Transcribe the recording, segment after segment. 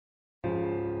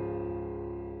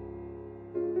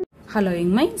Hello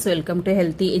minds, welcome to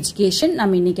Healthy Education.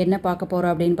 நம்ம இன்னைக்கு என்ன பார்க்க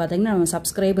போறோம் அப்படினு பாத்தீங்கன்னா நம்ம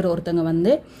சப்ஸ்கிரைபர் ஒருத்தங்க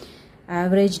வந்து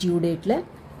average due dateல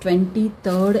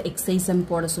 23rd exercise sum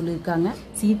போட சொல்லிருக்காங்க.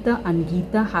 Sita and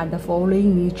Geeta had the following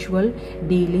mutual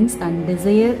dealings and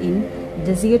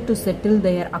desire to settle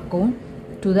their account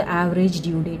to the average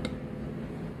due date.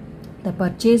 The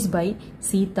purchase by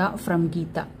Sita from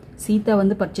Geeta. Sita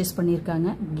வந்து purchase பண்ணிருக்காங்க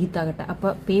கீதா கிட்ட.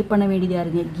 அப்ப பே பண்ண வேண்டியது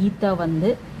யாருங்க? கீதா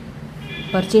வந்து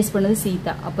purchase பண்ணது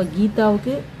சீதா. அப்ப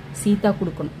கீதாவுக்கு சீதா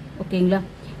கொடுக்கணும். ஓகேங்களா?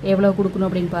 எவ்வளவு கொடுக்கணும்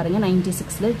அப்படினு பாருங்க.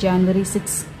 96ல January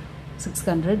 6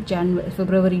 600,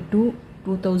 February 2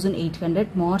 2800,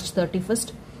 March 31st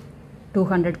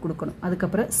 200 கொடுக்கணும். அதுக்கு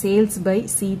அப்புறம் sales by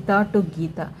Sita to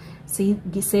Geetha.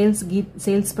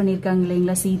 Sales பண்ணிருக்காங்க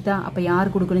இல்லைங்களா சீதா. அப்ப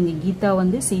யார் கொடுக்கணுங்க? கீதா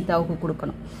வந்து சீதாவுக்கு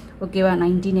கொடுக்கணும். ஓகேவா?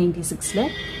 1996ல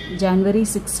January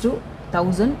 6 to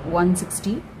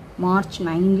 1160, March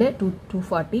 9ல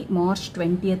 240, March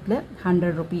 20thல 100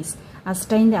 rupees.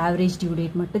 Assigned average due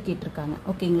date மட்டும் கேட்டிருக்காங்க.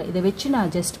 ஓகேங்களா? இதை வச்சு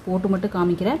நான் ஜஸ்ட் போட்டு மட்டும்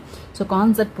காமிக்கிறேன். ஸோ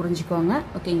கான்செப்ட் புரிஞ்சுக்கோங்க.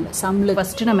 ஓகேங்களா? சம்ல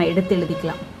ஃபர்ஸ்ட் நம்ம எடுத்து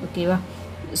எழுதிக்கலாம். ஓகேவா?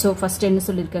 ஸோ ஃபர்ஸ்ட் என்ன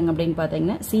சொல்லியிருக்காங்க அப்படின்னு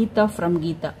பார்த்தீங்கன்னா சீதா ஃப்ரம்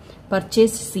கீதா,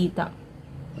 பர்ச்சேஸ் சீதா.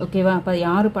 ஓகேவா? அப்போ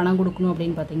யார் பணம் கொடுக்கணும்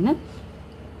அப்படின்னு பார்த்தீங்கன்னா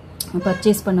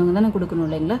பர்ச்சேஸ் பண்ணவங்க தானே கொடுக்கணும்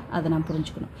இல்லைங்களா? அதை நான்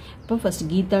புரிஞ்சுக்கணும். இப்போ ஃபர்ஸ்ட்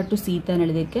கீதா டு சீதான்னு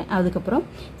எழுதியிருக்கேன். அதுக்கப்புறம்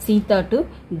சீதா டு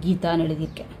கீதான்னு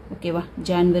எழுதியிருக்கேன். ஓகேவா?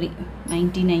 ஜான்வரி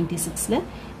 1996ல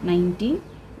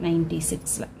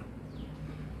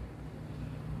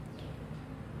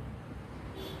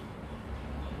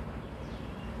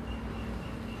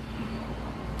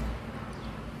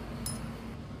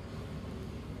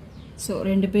ஸோ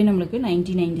ரெண்டு பேர் நம்மளுக்கு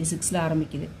 1996ல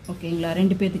ஆரம்பிக்குது. ஓகேங்களா?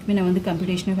 ரெண்டு பேர்த்துக்குமே நான் வந்து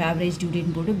computation of average due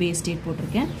date போட்டு பேஸ் டேட்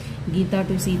போட்டிருக்கேன். கீதா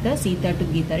டு சீதா, சீதா டு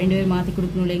கீதா, ரெண்டு பேர் மாற்றி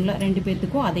கொடுக்கணும் இல்லைங்களா? ரெண்டு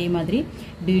பேர்த்துக்கும் அதே மாதிரி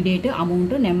due date,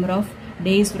 amount, number of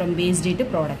days from base date,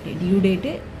 product. Due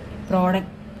date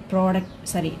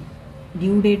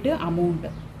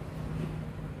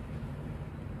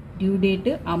due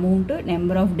date amount,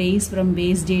 number of days from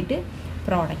base date,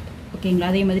 product. ஓகேங்களா?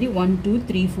 அதே மாதிரி 1 2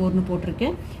 3 4னு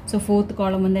போட்டிருக்கேன். ஸோ ஃபோர்த்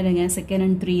காலம் வந்து என்னங்க? செகண்ட்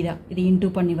அண்ட் 3 தான். இது இன்டூ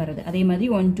பண்ணி வர்றது. அதே மாதிரி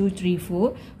 1 2 3 4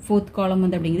 ஃபோர்த் காலம்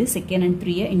வந்து அப்படிங்கிறது செகண்ட் அண்ட்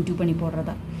 3 இன்டூ பண்ணி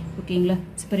போடுறதா. ஓகேங்களா?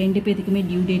 இப்போ ரெண்டு பேத்துக்குமே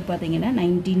டியூ டேட் பார்த்தீங்கன்னா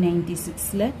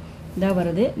 1996ல தான்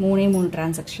வருது. மூணு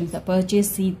டிரான்சாக்ஷன்ஸ் தான். Purchase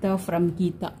Sita from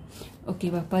Geetha.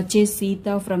 ஓகேவா? பர்ச்சேஸ்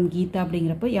சீதா ஃப்ரம் கீதா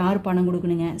அப்படிங்கிறப்ப யார் பணம்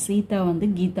கொடுக்கணுங்க? சீதா வந்து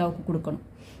கீதாவுக்கு கொடுக்கணும்.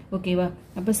 ஓகேவா?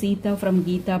 அப்போ சீதா ஃப்ரம்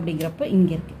கீதா அப்படிங்கிறப்ப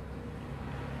இங்கே இருக்கு.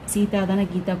 சீதா தானே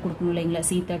கீதா கொடுக்கணும் இல்லைங்களா?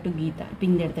 சீதா டு கீதா. இப்போ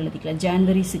இந்த இடத்துல எழுதிக்கலாம்.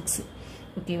 January 6.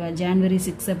 ஓகேவா? January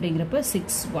 6 அப்படிங்கிறப்ப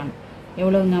 6/1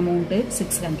 எவ்வளோங்க அமௌண்ட்டு?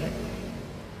 600.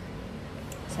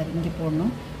 சரி, இங்கே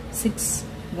போடணும்.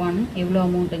 6/1 எவ்வளோ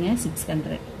அமௌண்ட்டுங்க?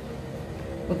 600.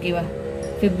 ஓகேவா?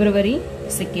 February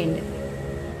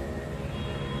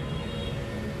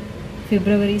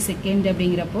 2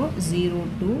 அப்படிங்கிறப்போ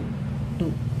 022.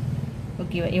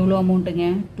 ஓகேவா? எவ்வளோ அமௌண்ட்டுங்க?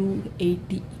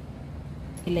 280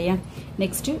 இல்லையா?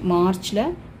 நெக்ஸ்ட் மார்ச்ல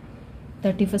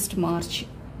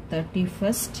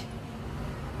 31st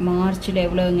மார்ச்ல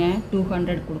எவ்வளவுங்க?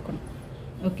 200 கொடுக்கணும்.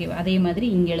 ஓகேவா? அதே மாதிரி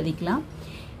இங்க எழுதிக்கலாம்.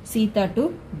 சீதா டு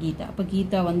கீதா. அப்ப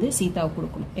கீதா வந்து சீதாவுக்கு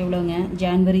கொடுக்கணும். எவ்வளவுங்க?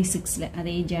 January 6ல,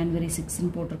 அதே January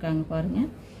 6ன்னு போட்டிருக்காங்க பாருங்க.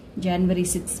 January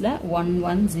 6ல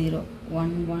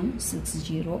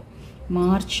 1160,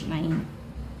 March 9.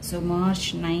 So March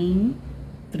 9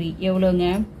 3 எவ்வளவுங்க?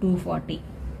 240.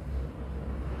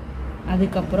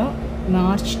 அதுக்கப்புறம்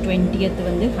March 20th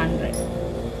வந்து 100.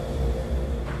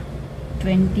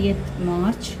 20th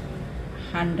March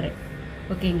 100.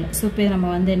 ஓகேங்களா? ஸோ இப்போ நம்ம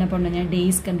வந்து என்ன பண்ணுங்க?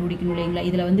 டேஸ் கண்டுபிடிக்கணும் இல்லைங்களா?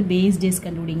 இதில் வந்து பேஸ் டேஸ்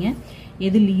கண்டுபிடிங்க.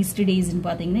 எது லீஸ்ட் டேஸ்ன்னு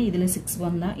பார்த்தீங்கன்னா இதில்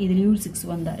 6/1 தான், இதுலேயும்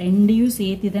 6/1 தான். ரெண்டையும்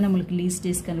சேர்த்து தான் நம்மளுக்கு லீஸ்ட்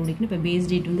டேஸ் கண்டுபிடிக்கணும். இப்போ பேஸ்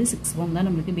டேட் வந்து 6/1 தான்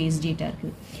நம்மளுக்கு பேஸ் டேட்டாக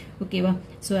இருக்குது. ஓகேவா?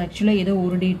 ஸோ ஆக்சுவலாக ஏதோ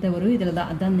ஒரு டேட் தான் வரும். இதில் தான்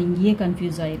அதான் இங்கேயே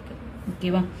கன்ஃபியூஸ் ஆகிருக்கு.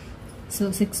 ஓகேவா? ஸோ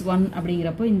 6/1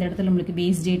 அப்படிங்கிறப்போ இந்த இடத்துல நம்மளுக்கு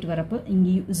பேஸ் டேட் வரப்போ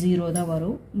இங்கேயும் 0 தான்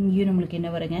வரும். இங்கேயும் நம்மளுக்கு என்ன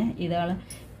வருங்க? இதால்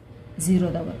 0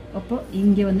 தான் வரும். அப்போ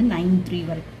இங்கே வந்து 93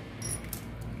 வரைக்கும்.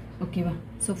 ஓகேவா?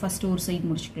 ஸோ ஃபஸ்ட்டு ஒரு சைடு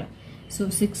முடிச்சுக்கலாம். ஸோ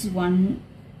 6/1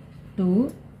 to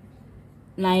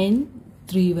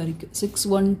 93 வரைக்கும்,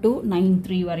 6/1 to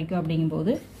 93 வரைக்கும்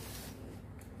அப்படிங்கும்போது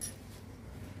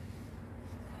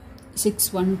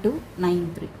 6/1 to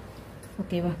 93.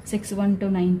 ஓகேவா? 6/1 to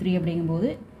 93 அப்படிங்கும்போது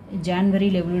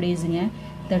ஜான்வரியில் எவ்வளோ டேஸுங்க?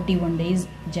 31 டேஸ்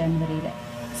ஜான்வரியில்.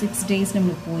 6 டேஸ்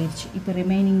நம்மளுக்கு போயிடுச்சு. இப்போ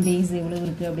ரிமைனிங் டேஸ் எவ்வளோ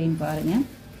இருக்குது அப்படின்னு பாருங்கள்.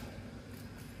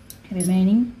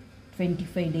 ரிமைனிங்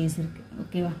 25 டேஸ் இருக்குது.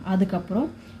 ஓகேவா? அதுக்கப்புறம்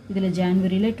இதில்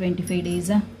ஜான்வரியில் 25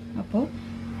 டேஸா? அப்போது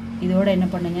இதோட என்ன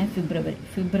பண்ணுங்க?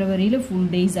 பிப்ரவரியில் ஃபுல்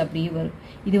டேஸ் அப்படியே வரும்.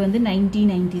 இது வந்து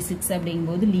 1996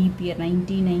 அப்படிங்கும்போது லீப் இயர்.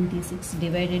 1996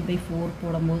 டிவைடட் பை 4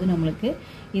 போடும்போது நம்மளுக்கு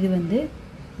இது வந்து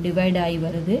டிவைட் ஆகி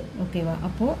வருது ஓகேவா.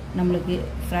 அப்போது நம்மளுக்கு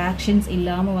ஃப்ராக்ஷன்ஸ்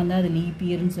இல்லாமல் வந்து அது லீப்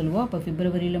இயர்னு சொல்லுவோம். அப்போ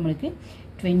பிப்ரவரியில் நம்மளுக்கு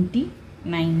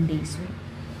 29 டேஸ் வரும்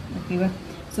ஓகேவா.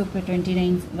 ஸோ இப்போ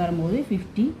 29 வரும்போது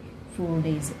 54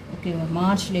 டேஸ் ஓகேவா.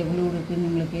 மார்ச்சில் எவ்வளோ இருக்குது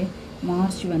நம்மளுக்கு,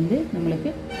 மார்ச் வந்து நம்மளுக்கு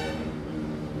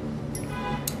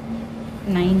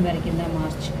 9 வரைக்கும் தான்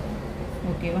மார்ச்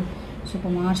ஓகேவா. ஸோ இப்போ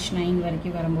மார்ச் 9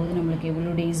 வரைக்கும் வரும்போது நம்மளுக்கு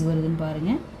எவ்வளோ டேஸ் வருதுன்னு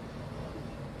பாருங்கள்,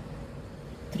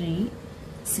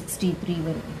 363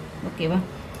 வருது ஓகேவா.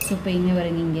 ஸோ இப்போ இங்கே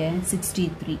வருங்க, இங்கே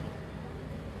 63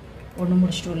 ஒன்று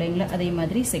முடிச்சிட்டோம் இல்லைங்களா. அதே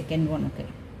மாதிரி செகண்ட் ஒனுக்கு,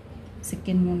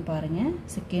 செகண்ட் ஒன் பாருங்கள்,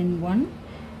 செகண்ட் ஒன்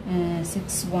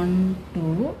 6/1 to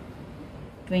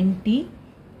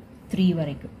 23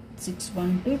 வரைக்கும்,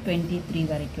 6/1 to 23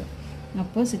 வரைக்கும்.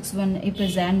 அப்போ 6/1 இப்போ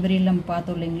ஜான்வரியில் நம்ம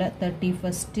பார்த்தோம் இல்லைங்களா,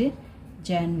 31st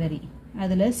ஜான்வரி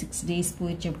அதில் 6 டேஸ்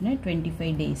போயிடுச்சு அப்படின்னா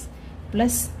 25 டேஸ்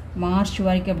ப்ளஸ் மார்ச்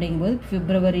வரைக்கும் அப்படிங்கும்போது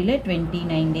பிப்ரவரியில்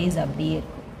 29 டேஸ் அப்படியே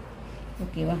இருக்கும்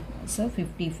ஓகேவா. ஸோ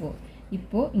 54.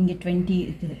 இப்போது இங்கே 20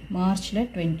 இருக்குது, மார்ச்சில்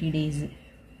 20 டேஸு,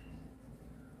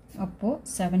 அப்போது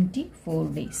 74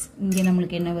 டேஸ். இங்கே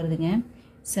நம்மளுக்கு என்ன வருதுங்க,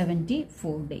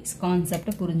 74 டேஸ்.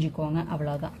 கான்செப்டை புரிஞ்சுக்கோங்க,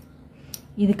 அவ்வளோதான்.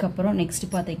 இதுக்கப்புறம் நெக்ஸ்ட்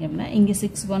பார்த்தீங்க அப்படின்னா இங்கே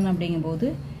 6/1 அப்படிங்கும்போது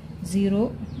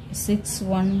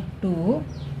 0/6/1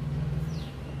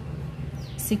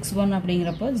 6/1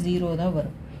 அப்படிங்கிறப்போ 0 தான்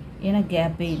வரும், ஏன்னா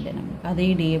கேப்பே இல்லை நமக்கு அதே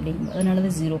டே அப்படிங்கும்போது, அதனால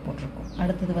தான் 0 போட்டிருக்கோம்.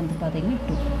 அடுத்தது வந்து பார்த்தீங்கன்னா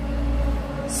 2,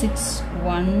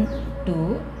 6/1 to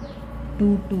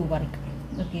 2/2 வரைக்கும்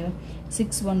ஓகேவா.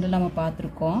 6/1 நம்ம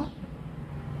பார்த்துருக்கோம்,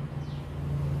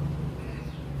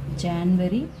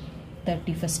 ஜான்வரி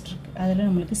 31st இருக்குது, அதில்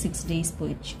நம்மளுக்கு 6 டேஸ்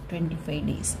போயிடுச்சு, 25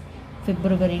 டேஸ்.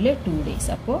 பிப்ரவரியில் 2 டேஸ்,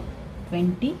 அப்போது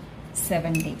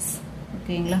 27 டேஸ்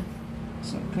ஓகேங்களா.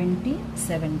 So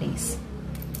 27 days.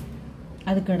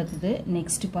 அதுக்கு அடுத்தது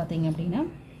நெக்ஸ்ட்டு பார்த்தீங்க அப்படின்னா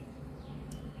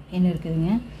என்ன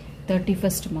இருக்குதுங்க,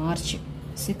 31st March,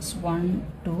 6/1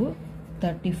 to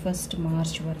 31st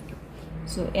March வரைக்கும்.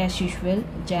 ஸோ ஆஸ் யூஷுவல்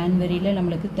ஜான்வரியில்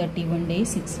நம்மளுக்கு 31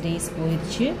 டேஸ் 6 டேஸ்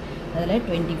போயிடுச்சு, அதில்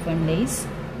 21 டேஸ்.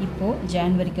 இப்போது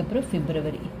ஜான்வரிக்கு அப்புறம்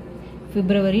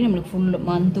பிப்ரவரி நம்மளுக்கு ஃபுல்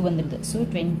மந்த்து வந்துடுது, ஸோ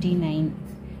 29.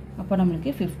 அப்போ நம்மளுக்கு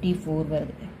 54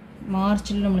 வருது.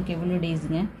 மார்ச்சில் நம்மளுக்கு எவ்வளோ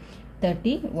டேஸுங்க,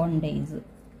 31 டேஸு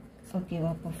ஓகேவா.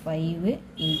 அப்போ 5,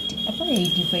 8, அப்போ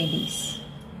 85 டேஸ்.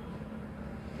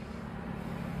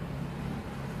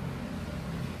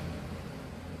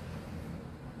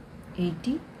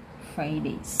 $85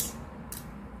 days.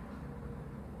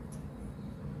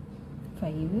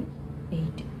 5,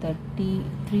 8,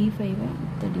 35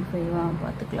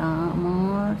 பார்த்துக்கலாம்.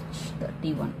 மார்ச்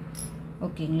 31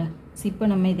 ஓகேங்களா. இப்போ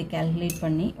நம்ம இதை கால்குலேட்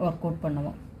பண்ணி ஒர்க் அவுட்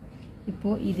பண்ணுவோம்.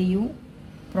 இப்போது இதையும்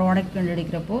ப்ராடக்ட்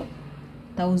கண்டுபிடிக்கிறப்போ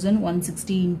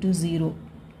 1160 into 0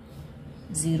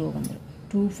 வந்துடும்,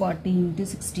 240 into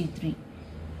 63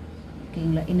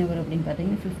 ஓகேங்களா. என்ன வரும் அப்படின்னு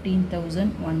பார்த்தீங்கன்னா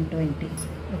 15,120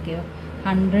 ஓகேவா.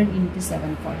 100 into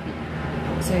 740,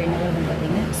 ஸோ என்ன வருதுன்னு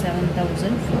பார்த்தீங்கன்னா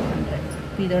 7,400.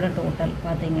 இப்போ இதோட டோட்டல்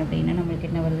பார்த்தீங்க அப்படின்னா நம்மளுக்கு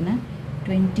என்ன வருதுன்னா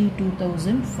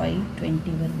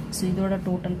 22,520 வருது. ஸோ இதோட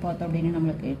டோட்டல் பார்த்தோம் அப்படின்னா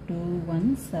நம்மளுக்கு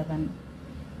 217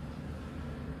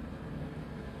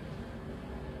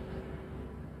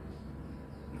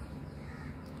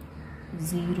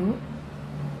 0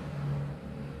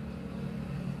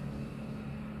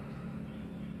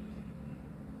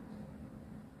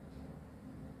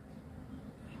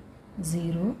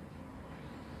 0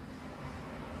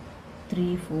 3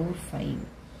 4 5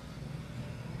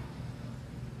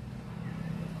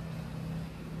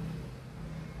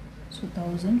 so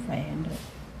 1,500.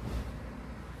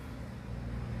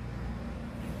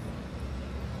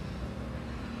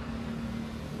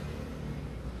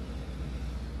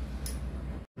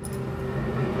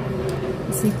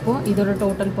 இப்போ இதோட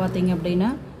டோட்டல் பார்த்தீங்க அப்படின்னா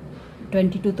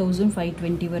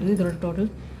 22,520 வருது. இதோட டோட்டல்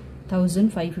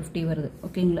 1,550 வருது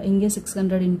ஓகேங்களா. இங்கே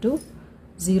 600 into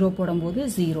 0 போடும்போது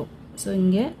 0. ஸோ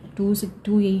இங்கே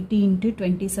 280 into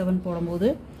 27 போடும்போது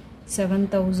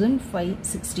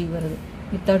 7,560 வருது.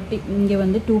 30 இங்கே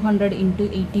வந்து 200 into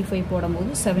 85 போடும்போது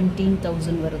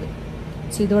 17,000 வருது.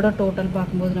 ஸோ இதோட டோட்டல்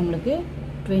பார்க்கும்போது நம்மளுக்கு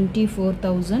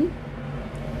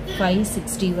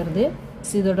 24,560 வருது.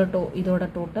 ஸோ இதோட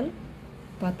டோட்டல்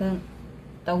பார்த்தா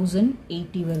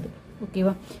 1,080 வருது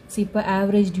ஓகேவா. ஸோ இப்போ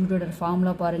ஆவரேஜ் டியூட்டோட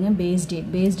ஃபார்முலா பாருங்கள். பேஸ்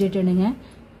டேட் என்னங்க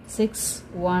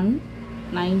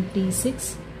 6,196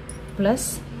 ப்ளஸ்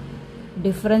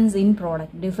டிஃப்ரென்ஸ் இன்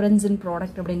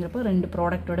ப்ராடக்ட் அப்படிங்கிறப்ப ரெண்டு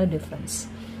ப்ராடக்டோட டிஃப்ரென்ஸ்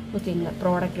ஓகேங்களா.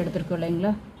 ப்ராடக்ட் எடுத்துருக்கோம்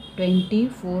இல்லைங்களா,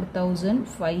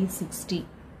 24,560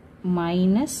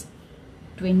 minus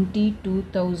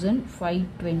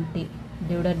 22,520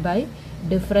 divided by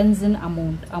difference in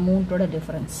அமௌண்ட்டோட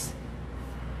difference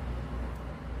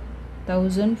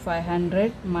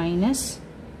 1,500 minus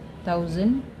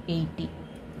 1080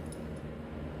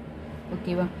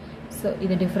 ஓகேவா ஸோ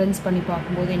இதை டிஃப்ரென்ஸ் பண்ணி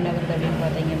பார்க்கும்போது என்ன வருது அப்படின்னு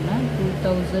பார்த்தீங்கன்னா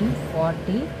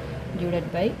 2040 divided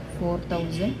by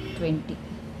 4020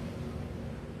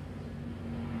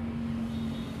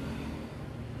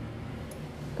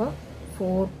 இப்போ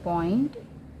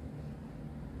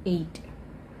 4.8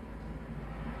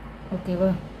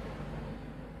 ஓகேவா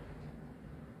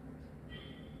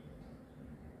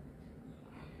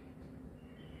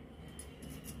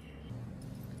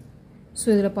ஸோ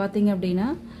இதில் பார்த்தீங்க அப்படின்னா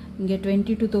இங்கே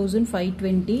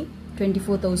 22,520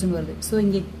 24,000 வருது ஸோ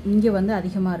இங்கே வந்து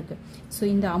அதிகமாக இருக்குது ஸோ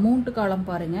இந்த அமௌண்ட்டு காலம்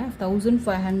பாருங்கள்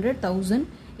 1,500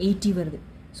 1,080 வருது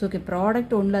ஸோ ஓகே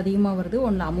ப்ராடக்ட் ஒன்றில் அதிகமாக வருது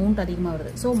ஒன்றில் அமௌண்ட் அதிகமாக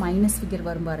வருது ஸோ மைனஸ் ஃபிகர்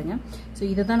வரும் பாருங்கள்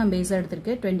ஸோ இதை தான் நான் பேஸாக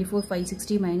எடுத்திருக்கேன்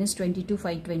 24,560 minus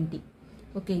 22,520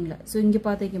 ஓகேங்களா ஸோ இங்கே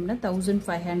பார்த்தீங்கன்னா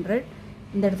 1,500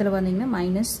 இந்த இடத்துல வந்தீங்கன்னா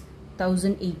minus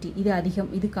 1,080 இது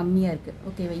அதிகம் இது கம்மியாக இருக்குது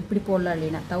ஓகேவா இப்படி போடலாம்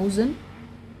இல்லைன்னா 1,080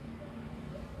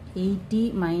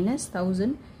 minus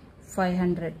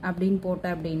 1,500 அப்படின்னு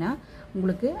போட்டால் அப்படின்னா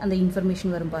உங்களுக்கு அந்த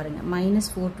இன்ஃபர்மேஷன் வரும் பாருங்கள் minus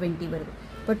 420 வருது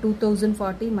இப்போ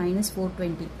 2040 minus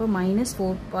 420 இப்போ minus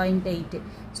 4.8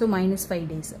 ஸோ minus 5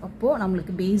 days அப்போது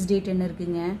நம்மளுக்கு பேஸ் டேட் என்ன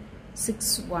இருக்குங்க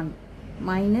 6/1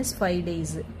 minus 5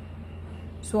 days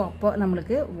ஸோ அப்போ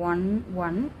நம்மளுக்கு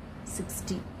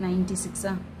 1160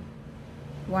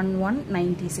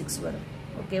 1196 வரும்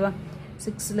ஓகேவா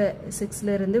 6ல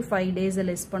இருந்து 5 days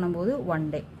லெஸ் பண்ணும்போது 1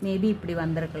 day மேபி இப்படி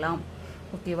வந்திருக்கலாம்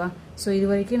ஓகேவா ஸோ இது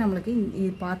வரைக்கும் நம்மளுக்கு இது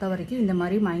பார்த்த வரைக்கும் இந்த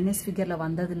மாதிரி மைனஸ் ஃபிகரில்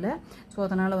வந்ததில்லை ஸோ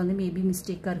அதனால் வந்து மேபி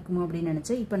மிஸ்டேக்காக இருக்குமோ அப்படின்னு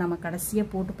நினச்சேன் இப்போ நம்ம கடைசியாக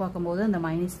போட்டு பார்க்கும்போது அந்த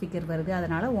மைனஸ் ஃபிகர் வருது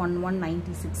அதனால்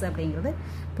 1196 அப்படிங்கிறது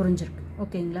புரிஞ்சிருக்கு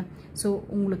ஓகேங்களா ஸோ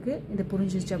உங்களுக்கு இது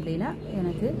புரிஞ்சிருச்சு அப்படின்னா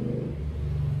எனக்கு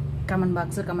கமெண்ட்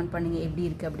பாக்ஸில் கமெண்ட் பண்ணுங்கள் எப்படி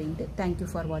இருக்குது அப்படின்ட்டு தேங்க்யூ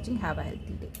ஃபார் வாட்சிங் ஹேவ் அ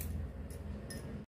ஹெல்த்தி டே